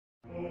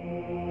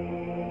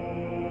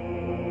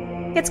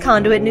It's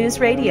Conduit News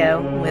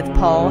Radio with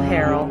Paul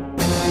Harrell.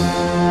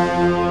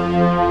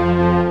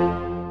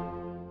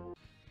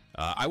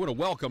 I want to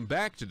welcome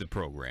back to the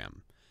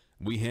program.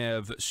 We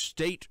have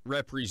State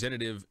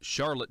Representative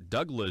Charlotte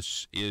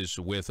Douglas is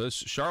with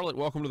us. Charlotte,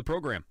 welcome to the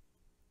program.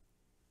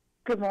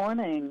 Good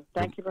morning.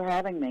 Thank you for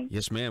having me.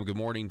 Yes, ma'am. Good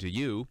morning to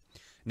you.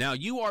 Now,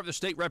 you are the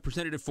state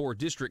representative for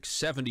District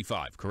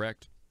 75,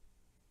 correct?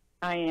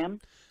 I am.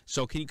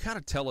 So can you kind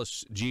of tell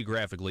us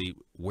geographically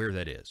where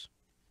that is?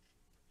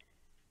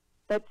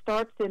 That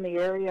starts in the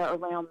area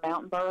around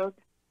Mountainburg,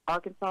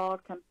 Arkansas,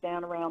 comes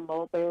down around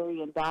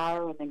Mulberry and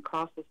Dyer, and then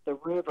crosses the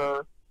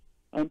river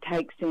and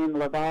takes in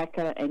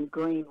Lavaca and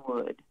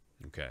Greenwood.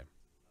 Okay.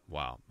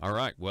 Wow. All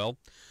right. Well,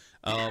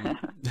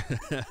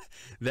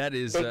 that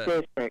is,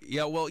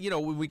 yeah, well, you know,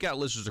 we got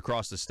listeners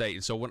across the state,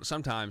 and so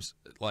sometimes,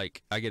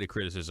 like, I get a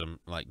criticism,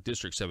 like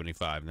District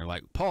 75, and they're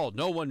like, Paul,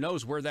 no one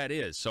knows where that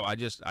is. So I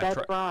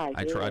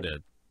try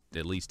to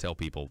at least tell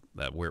people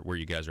that where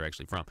you guys are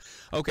actually from.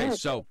 Okay,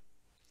 so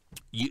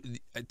you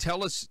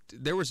tell us,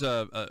 there was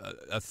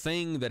a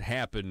thing that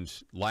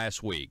happened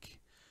last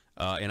week,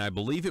 and I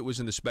believe it was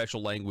in the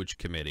Special Language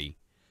Committee,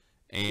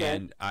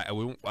 and I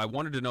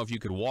wanted to know if you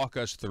could walk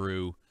us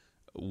through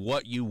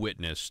what you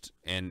witnessed.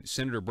 And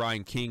Senator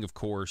Brian King, of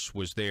course,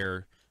 was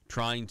there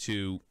trying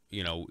to,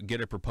 you know,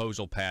 get a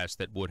proposal passed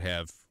that would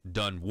have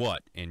done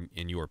what, in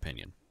your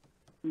opinion?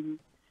 Mm-hmm.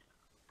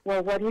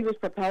 Well, what he was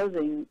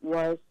proposing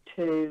was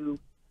to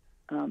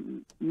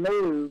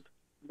move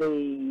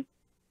the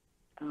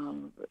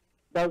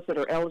those that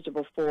are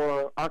eligible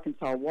for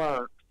Arkansas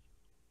Works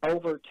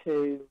over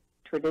to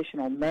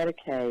traditional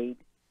Medicaid,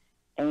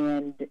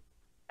 and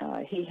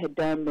he had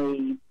done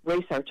the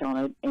research on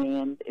it,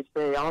 and it's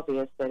very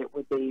obvious that it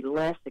would be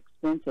less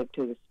expensive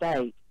to the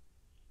state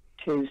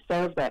to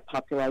serve that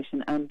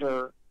population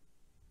under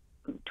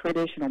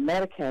traditional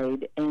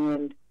Medicaid.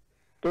 And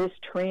this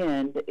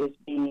trend is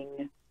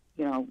being,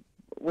 you know,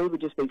 we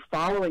would just be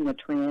following a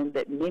trend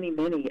that many,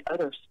 many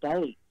other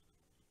states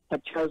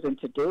have chosen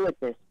to do it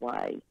this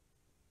way.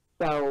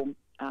 So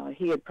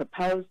he had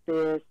proposed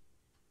this.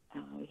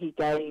 He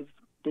gave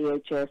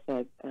DHS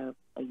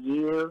a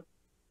year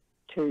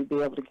to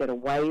be able to get a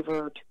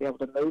waiver, to be able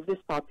to move this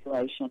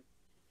population.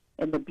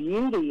 And the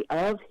beauty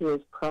of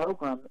his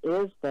program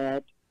is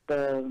that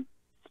the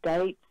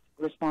state's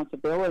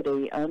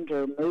responsibility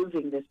under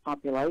moving this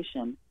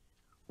population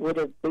would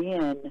have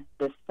been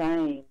the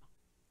same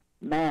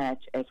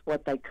match as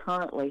what they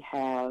currently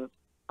have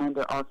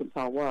under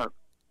Arkansas Works.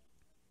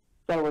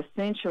 So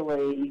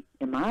essentially,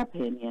 in my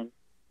opinion,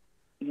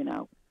 you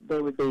know,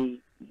 there would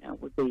be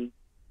a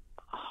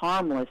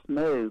harmless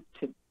move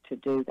to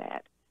do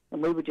that.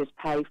 And we would just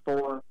pay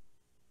for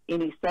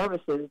any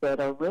services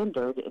that are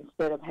rendered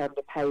instead of having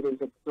to pay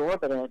these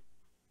exorbitant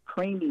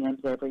premiums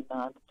every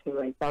month to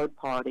a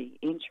third-party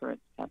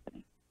insurance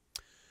company.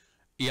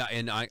 Yeah,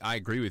 and I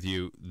agree with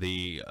you.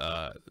 The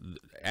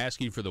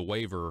asking for the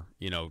waiver,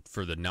 you know,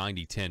 for the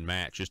 90-10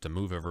 match, just to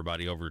move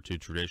everybody over to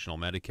traditional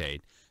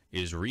Medicaid,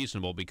 is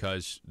reasonable,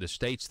 because the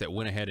states that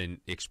went ahead and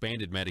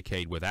expanded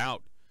Medicaid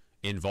without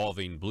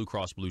involving Blue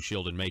Cross Blue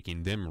Shield and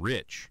making them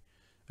rich,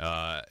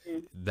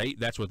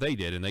 that's what they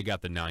did, and they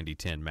got the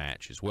 90-10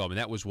 match as well. I mean,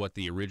 that was what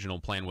the original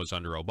plan was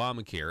under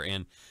Obamacare.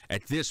 And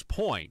at this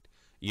point,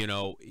 you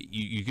know,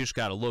 you just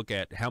got to look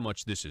at how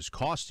much this is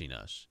costing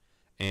us.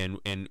 And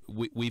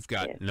we've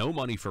got no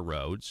money for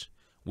roads.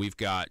 We've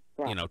got,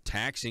 you know,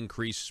 tax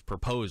increase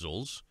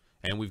proposals,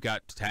 and we've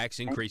got tax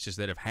increases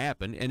that have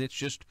happened, and it's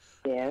just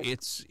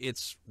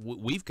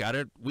we've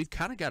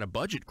kind of got a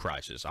budget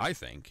crisis, I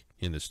think,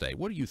 in the state.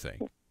 What do you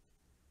think?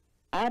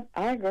 I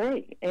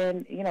agree.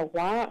 And, you know,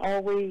 why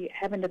are we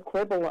having to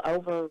quibble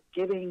over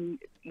giving,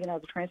 you know,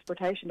 the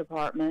transportation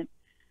department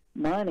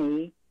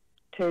money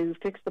to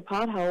fix the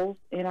potholes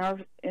in our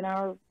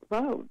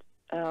roads?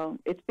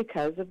 It's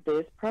because of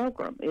this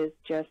program. It's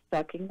just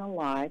sucking the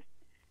life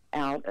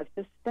out of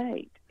the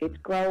state. It's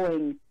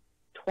growing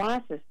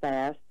twice as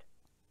fast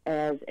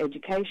as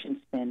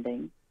education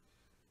spending,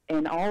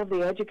 and all of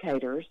the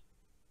educators,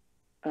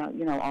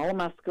 you know, all of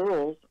my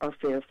schools are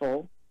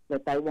fearful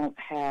that they won't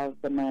have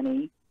the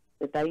money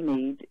that they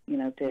need, you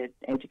know, to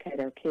educate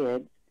our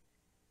kids.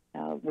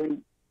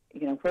 When,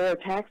 you know, where are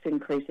tax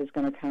increases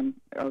going to come,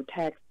 or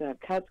tax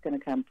cuts going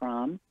to come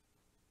from,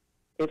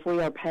 if we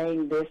are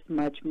paying this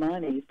much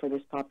money for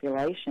this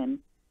population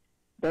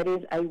that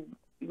is a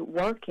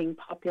working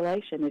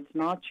population? It's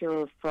not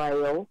your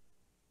frail,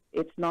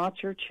 it's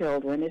not your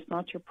children, it's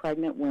not your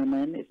pregnant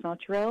women, it's not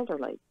your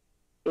elderly.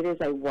 It is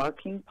a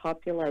working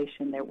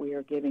population that we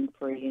are giving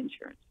free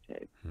insurance to.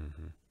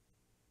 Mm-hmm.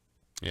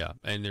 Yeah,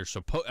 and they're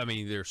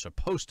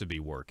supposed to be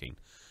working,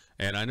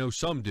 and I know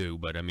some do,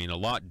 but I mean a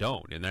lot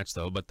don't, and that's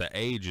but the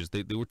age is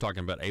they were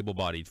talking about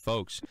able-bodied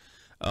folks.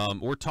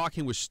 We're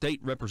talking with State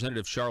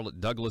Representative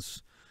Charlotte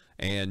Douglas,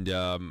 and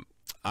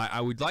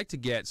I would like to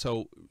get,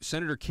 so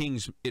Senator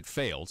King's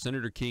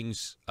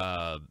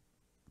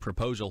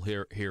proposal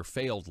here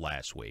failed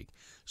last week.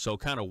 So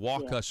kind of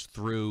walk us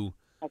through.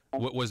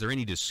 Okay. Was there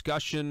any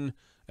discussion?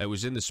 It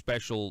was in the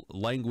special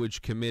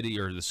language committee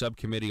or the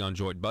subcommittee on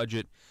joint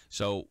budget.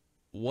 So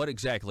what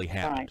exactly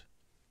happened?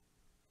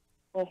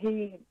 Right. Well,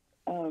 he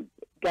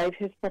gave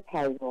his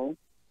proposal,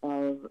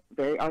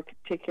 very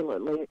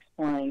articulately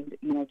explained,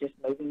 just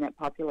moving that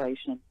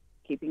population,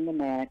 keeping the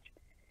match.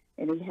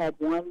 And he had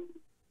one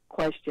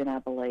question, I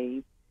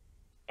believe.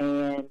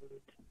 And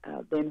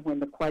then when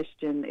the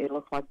question, it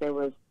looked like there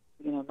was,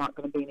 not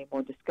going to be any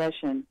more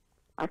discussion,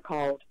 I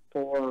called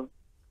for,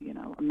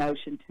 a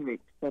motion to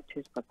accept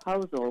his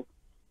proposal.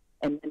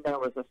 And then there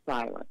was a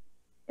silence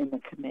in the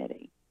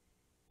committee.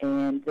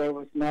 And there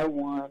was no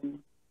one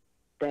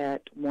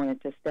that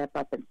wanted to step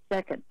up and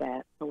second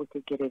that so we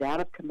could get it out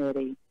of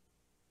committee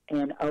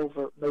and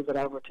move it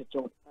over to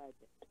joint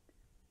budget.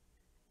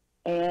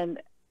 And,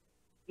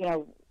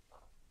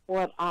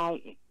 what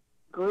I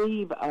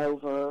grieve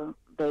over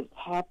that's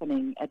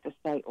happening at the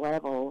state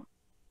level,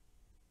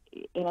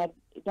 and I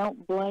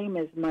don't blame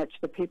as much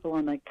the people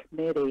on the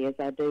committee as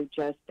I do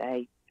just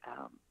a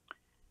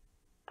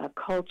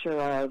culture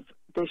of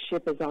this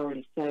ship has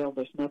already sailed,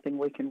 there's nothing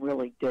we can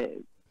really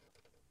do.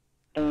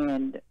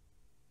 And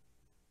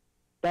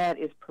that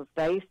is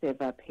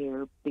pervasive up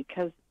here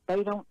because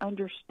they don't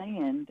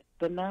understand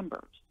the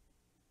numbers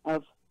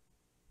of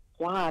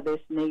why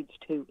this needs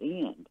to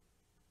end.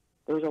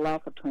 There's a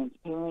lack of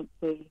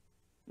transparency.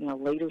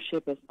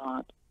 Leadership is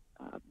not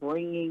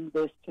bringing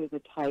this to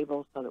the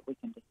table so that we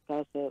can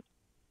discuss it.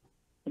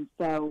 And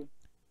so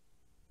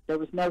there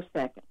was no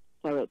second.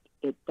 So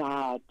it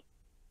died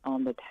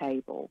on the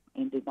table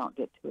and did not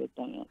get to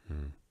advance.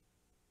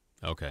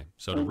 Okay.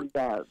 So there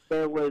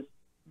was,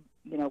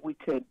 we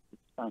could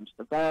sponge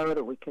the vote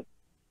or we could,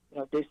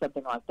 do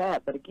something like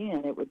that. But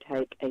again, it would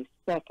take a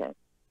second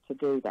to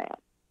do that.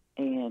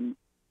 And,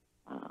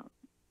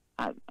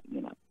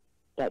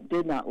 that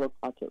did not look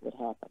like it would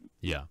happen.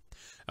 Yeah.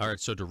 All right.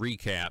 So to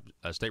recap,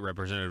 State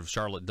Representative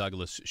Charlotte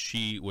Douglas,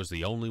 she was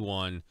the only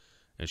one,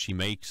 and she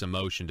makes a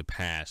motion to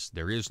pass.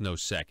 There is no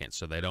second,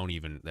 so they don't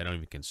even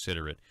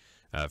consider it.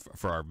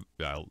 For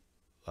our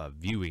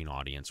viewing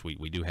audience,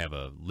 we do have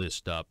a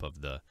list up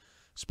of the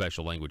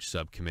Special Language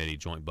Subcommittee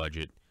Joint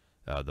Budget,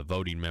 the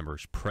voting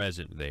members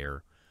present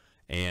there,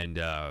 and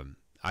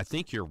I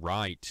think you're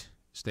right,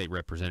 State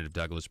Representative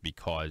Douglas,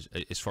 because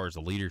as far as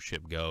the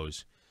leadership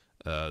goes,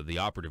 the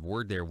operative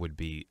word there would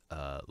be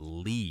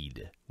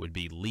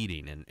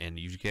leading, and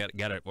you've got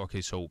to,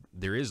 okay, so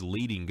there is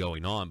leading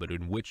going on, but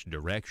in which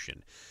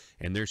direction?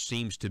 And there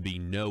seems to be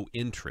no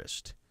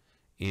interest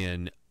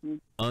in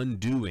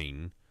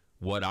undoing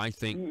what I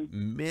think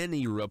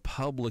many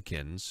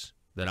Republicans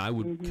that I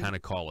would kind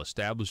of call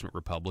establishment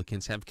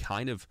Republicans have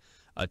kind of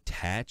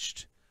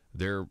attached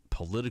their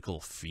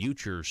political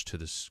futures to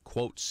this,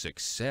 quote,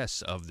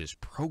 success of this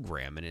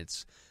program. And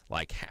it's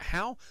like,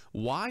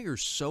 why are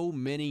so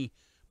many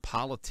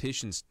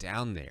politicians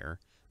down there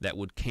that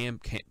would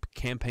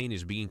campaign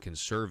as being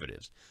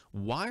conservatives?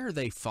 Why are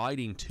they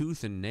fighting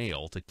tooth and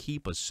nail to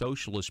keep a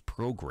socialist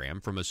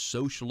program from a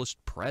socialist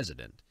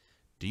president?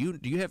 Do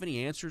you have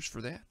any answers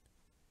for that?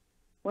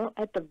 Well,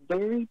 at the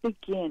very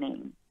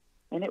beginning,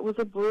 and it was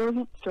a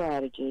brilliant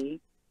strategy,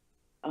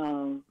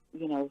 from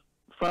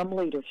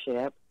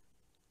leadership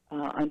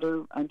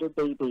under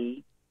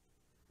BB,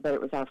 but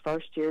it was our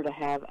first year to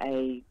have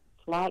a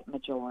slight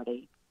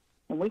majority,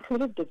 and we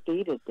could have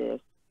defeated this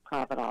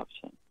private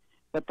option,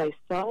 but they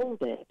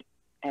sold it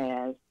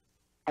as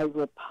a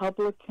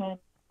Republican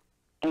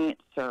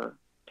answer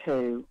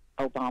to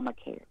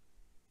Obamacare,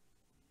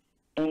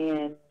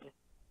 and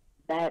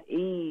that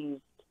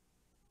eased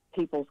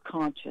people's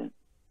conscience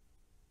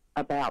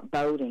about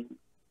voting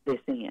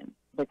this in,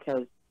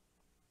 because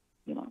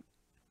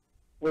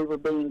we were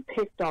being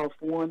picked off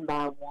one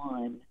by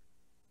one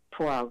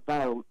for our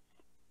votes,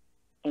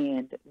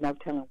 and no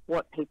telling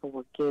what people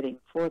were getting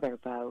for their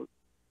vote.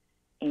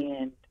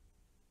 And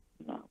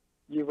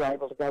you were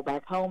able to go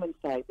back home and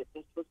say that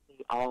this was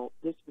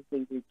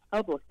the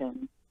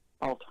Republican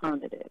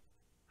alternative.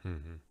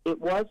 Mm-hmm. It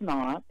was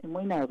not, and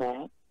we know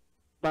that,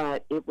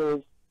 but it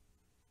was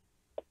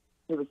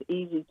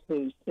easy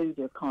to soothe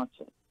your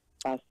conscience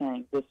by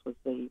saying this was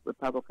the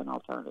Republican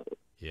alternative.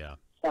 Yeah.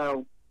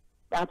 So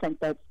I think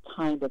that's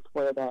kind of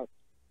where that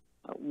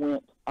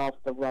went off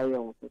the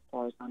rails as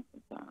far as I'm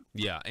concerned.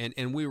 Yeah,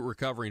 and we were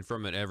recovering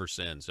from it ever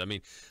since. I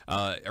mean,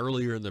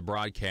 earlier in the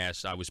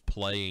broadcast, I was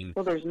playing.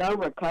 Well, there's no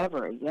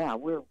recovery. Yeah,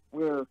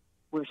 we're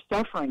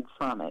suffering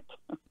from it.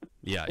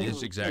 Yeah,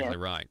 it's exactly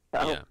right.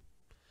 So, yeah.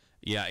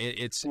 Yeah,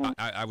 it's.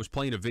 I was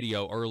playing a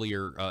video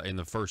earlier in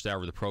the first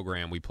hour of the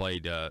program. We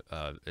played at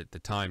the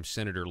time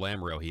Senator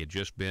Lamoureux. He had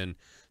just been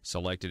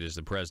selected as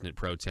the president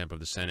pro temp of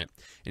the Senate,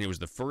 and it was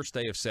the first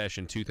day of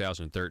session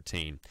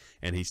 2013.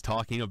 And he's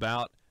talking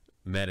about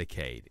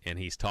Medicaid, and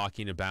he's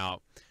talking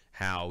about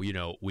how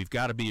we've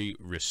got to be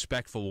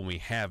respectful when we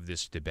have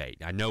this debate.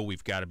 I know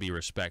we've got to be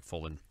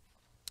respectful, and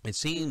it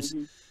seems.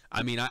 Mm-hmm.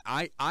 I mean,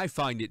 I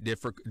find it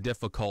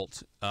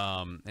difficult,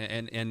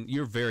 and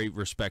you're very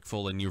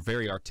respectful and you're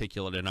very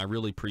articulate, and I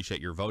really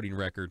appreciate your voting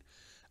record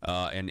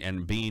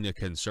and being a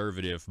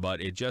conservative. But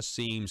it just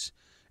seems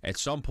at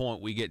some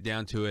point we get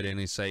down to it and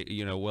they say,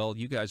 well,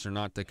 you guys are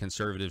not the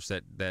conservatives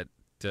that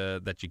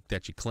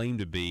you claim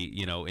to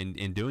be,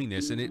 in doing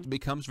this, and it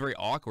becomes very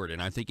awkward.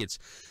 And I think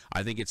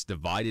it's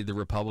divided the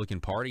Republican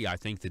Party. I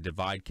think the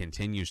divide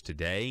continues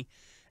today.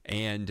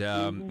 And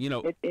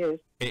it is.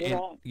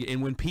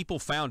 And when people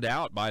found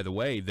out, by the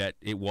way, that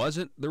it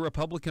wasn't the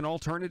Republican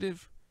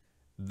alternative,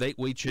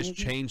 we just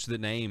changed the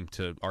name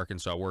to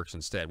Arkansas Works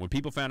instead. When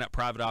people found out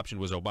private option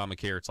was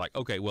Obamacare, it's like,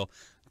 okay, well,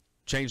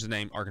 change the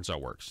name, Arkansas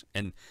Works.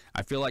 And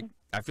I feel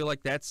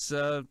like that's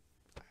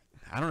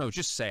I don't know, it's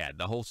just sad.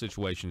 The whole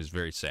situation is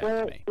very sad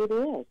to me.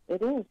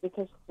 It is,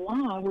 because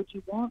why would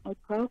you want a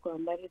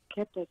program that has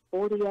kept us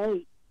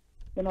 48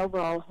 in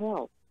overall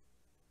health?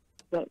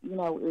 That,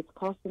 it's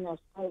costing our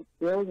state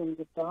billions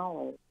of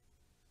dollars.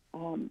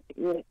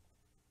 The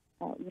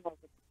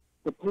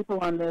people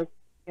on this,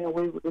 it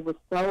was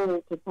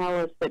sold to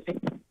tell us that they're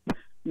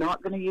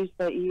not going to use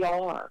the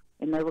ER,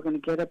 and they were going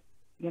to get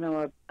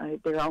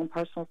their own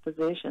personal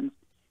physicians,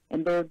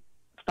 and they're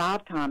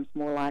 5 times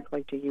more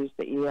likely to use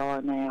the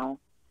ER now.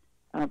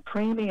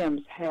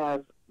 Premiums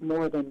have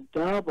more than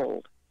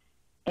doubled,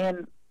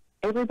 and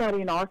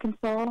everybody in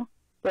Arkansas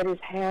that has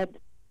had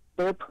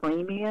their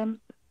premiums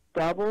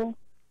double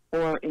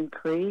or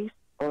increase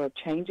or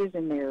changes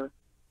in their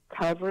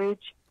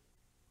coverage,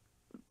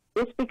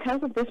 it's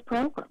because of this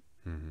program.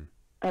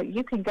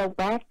 You can go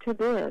back to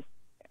this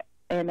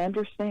and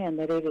understand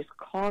that it is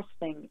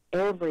costing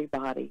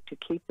everybody to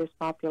keep this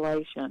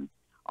population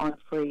on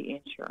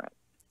free insurance.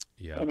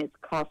 Yeah. And it's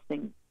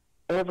costing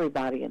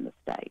everybody in the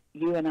state.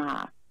 You and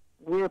I,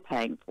 we're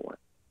paying for it.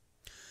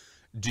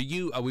 Do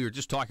you? We were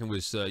just talking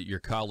with your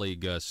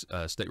colleague,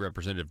 State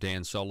Representative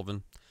Dan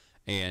Sullivan,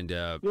 and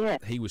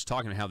he was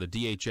talking about how the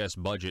DHS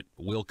budget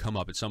will come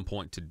up at some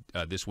point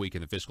this week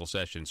in the fiscal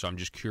session. So I'm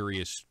just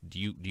curious, do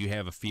you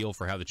have a feel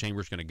for how the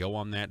chamber's going to go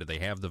on that? Do they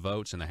have the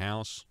votes in the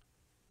House?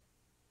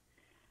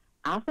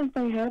 I think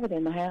they have it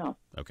in the House.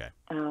 Okay.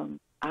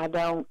 I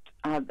don't.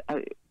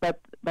 But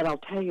I'll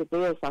tell you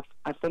this: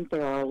 I think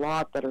there are a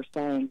lot that are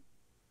saying,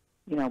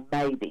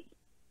 maybe.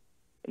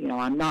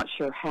 I'm not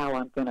sure how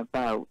I'm going to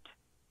vote,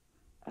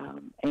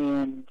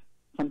 and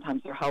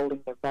sometimes they're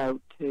holding their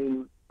vote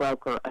to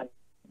broker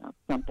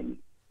something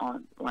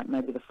on, like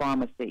maybe the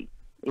pharmacy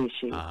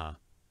issue.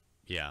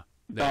 Yeah.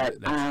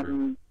 But that's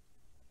true.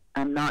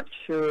 I'm not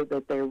sure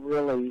that they're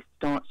really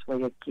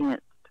staunchly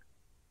against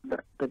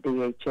the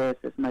DHS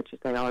as much as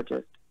they are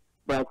just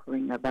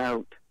brokering a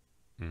vote.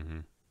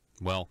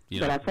 Well,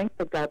 but I think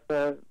they've got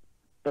the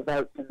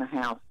votes in the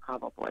House,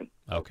 probably.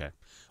 Okay.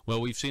 Well,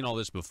 we've seen all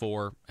this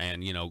before,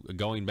 and,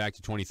 going back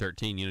to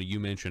 2013, you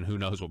mentioned who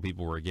knows what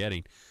people were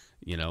getting.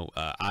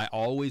 I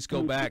always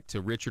go back to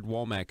Richard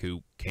Womack,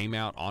 who came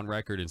out on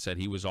record and said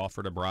he was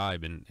offered a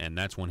bribe, and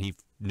that's when he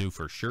knew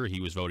for sure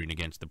he was voting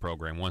against the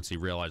program, once he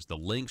realized the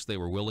lengths they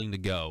were willing to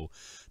go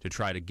to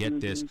try to get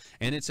this.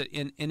 And it's a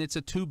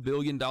 $2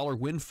 billion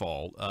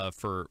windfall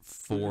for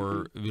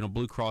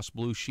Blue Cross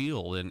Blue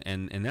Shield,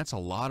 and that's a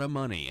lot of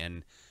money,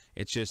 and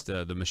it's just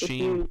the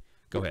machine.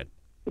 Go ahead.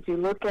 If you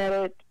look at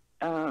it,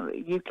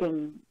 you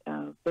can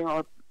there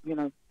are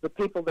the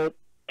people that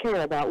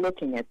care about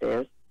looking at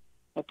this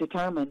have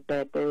determined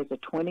that there is a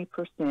 20%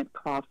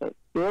 profit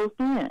built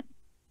in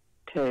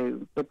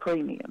to the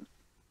premiums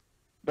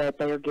that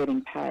they are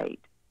getting paid.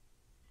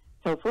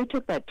 So if we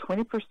took that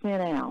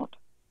 20% out,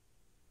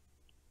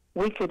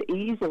 we could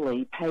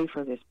easily pay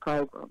for this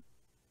program.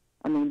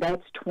 I mean,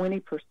 that's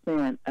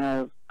 20%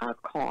 of our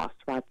cost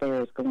right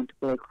there is going to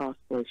Blue Cross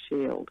Blue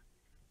Shield.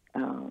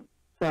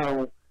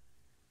 So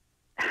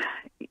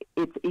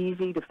it's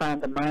easy to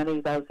find the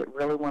money. Those that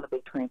really want to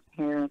be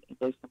transparent and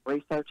do some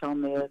research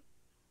on this,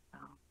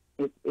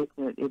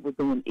 it would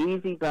be an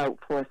easy vote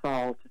for us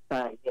all to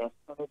say, yes,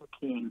 Senator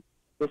King,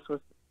 this was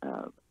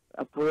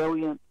a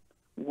brilliant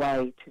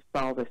way to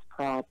solve this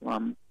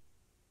problem.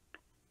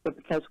 But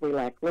because we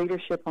lack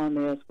leadership on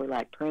this, we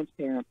lack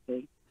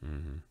transparency,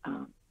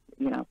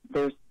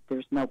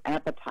 there's no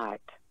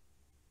appetite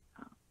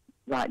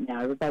right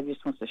now. Everybody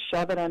just wants to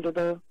shove it under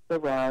the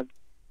rug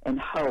and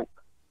hope,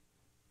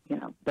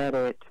 that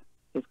it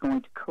is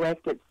going to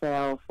correct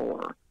itself,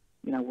 or,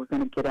 we're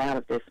going to get out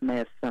of this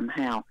mess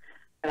somehow.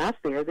 But I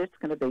fear that it's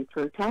going to be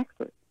through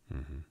taxes.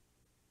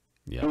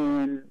 Yeah.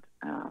 And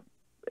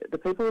the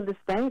people of the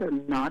state are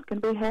not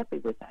going to be happy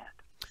with that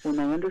when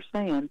they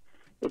understand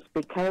it's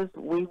because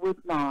we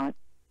would not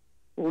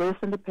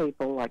listen to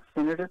people like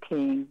Senator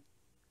King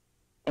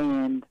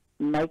and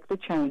make the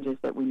changes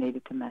that we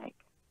needed to make.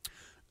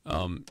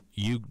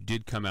 You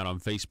did come out on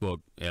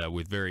Facebook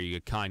with very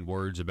kind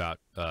words about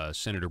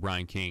Senator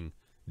Brian King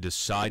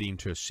deciding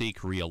to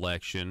seek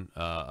re-election.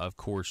 Of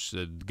course,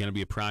 going to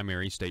be a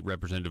primary. State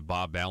Representative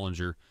Bob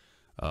Ballinger,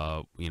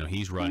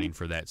 he's running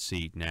for that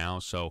seat now.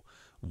 So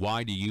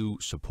why do you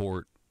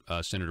support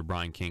Senator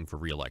Brian King for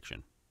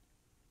re-election?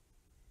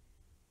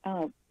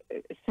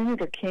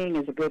 Senator King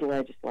is a good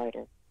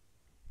legislator.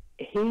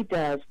 He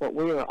does what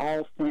we are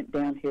all sent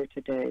down here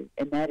to do,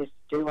 and that is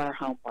to do our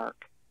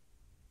homework.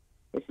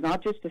 It's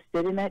not just to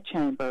sit in that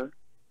chamber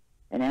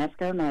and ask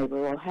our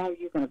neighbor, well, how are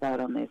you going to vote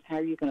on this? How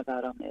are you going to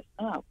vote on this?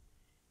 No.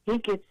 He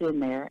gets in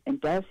there and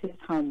does his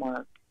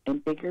homework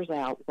and figures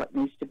out what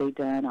needs to be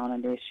done on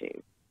an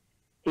issue.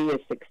 He is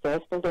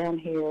successful down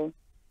here.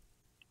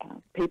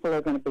 People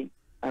are going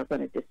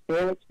to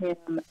disparage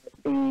him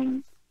as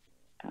being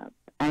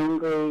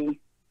angry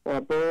or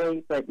a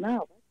bully, but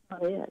no,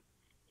 that's not it.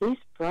 He's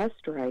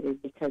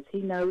frustrated because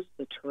he knows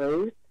the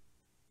truth,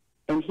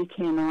 and he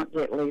cannot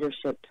get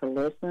leadership to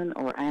listen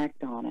or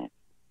act on it.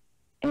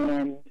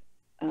 And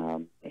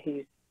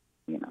he's,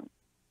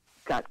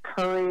 got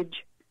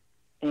courage,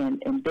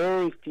 and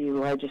very few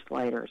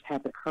legislators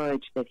have the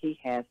courage that he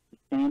has to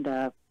stand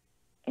up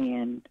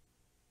and,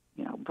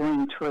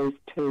 bring truth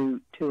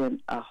to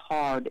a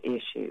hard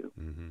issue.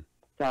 Mm-hmm.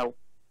 So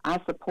I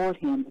support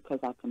him because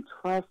I can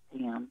trust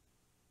him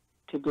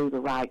to do the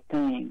right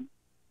thing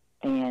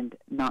and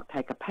not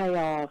take a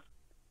payoff,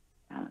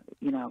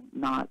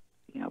 not,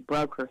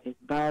 broker his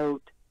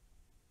vote.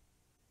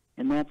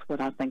 And that's what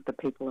I think the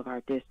people of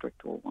our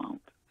district will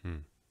want.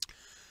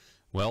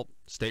 Well,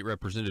 State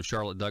Representative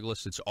Charlotte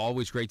Douglas, it's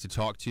always great to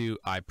talk to you.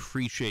 I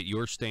appreciate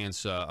your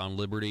stance on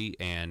liberty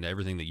and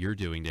everything that you're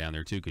doing down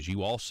there, too, because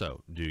you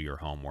also do your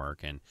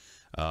homework. And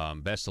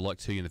best of luck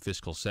to you in the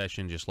fiscal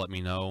session. Just let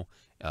me know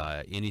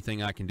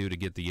anything I can do to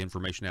get the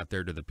information out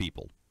there to the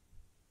people.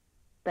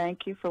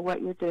 Thank you for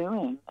what you're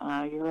doing.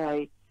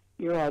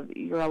 You're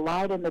a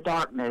light in the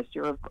darkness.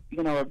 You're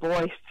a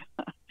voice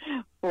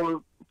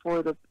for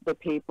the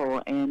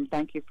people, and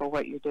thank you for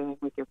what you're doing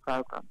with your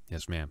program.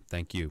 Yes, ma'am.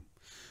 Thank you.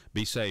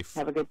 Be safe.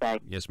 Have a good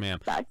day. Yes, ma'am.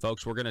 Bye.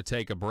 Folks, we're going to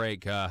take a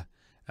break.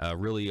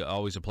 Really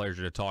always a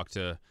pleasure to talk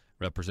to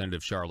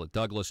Representative Charlotte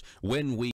Douglas. When we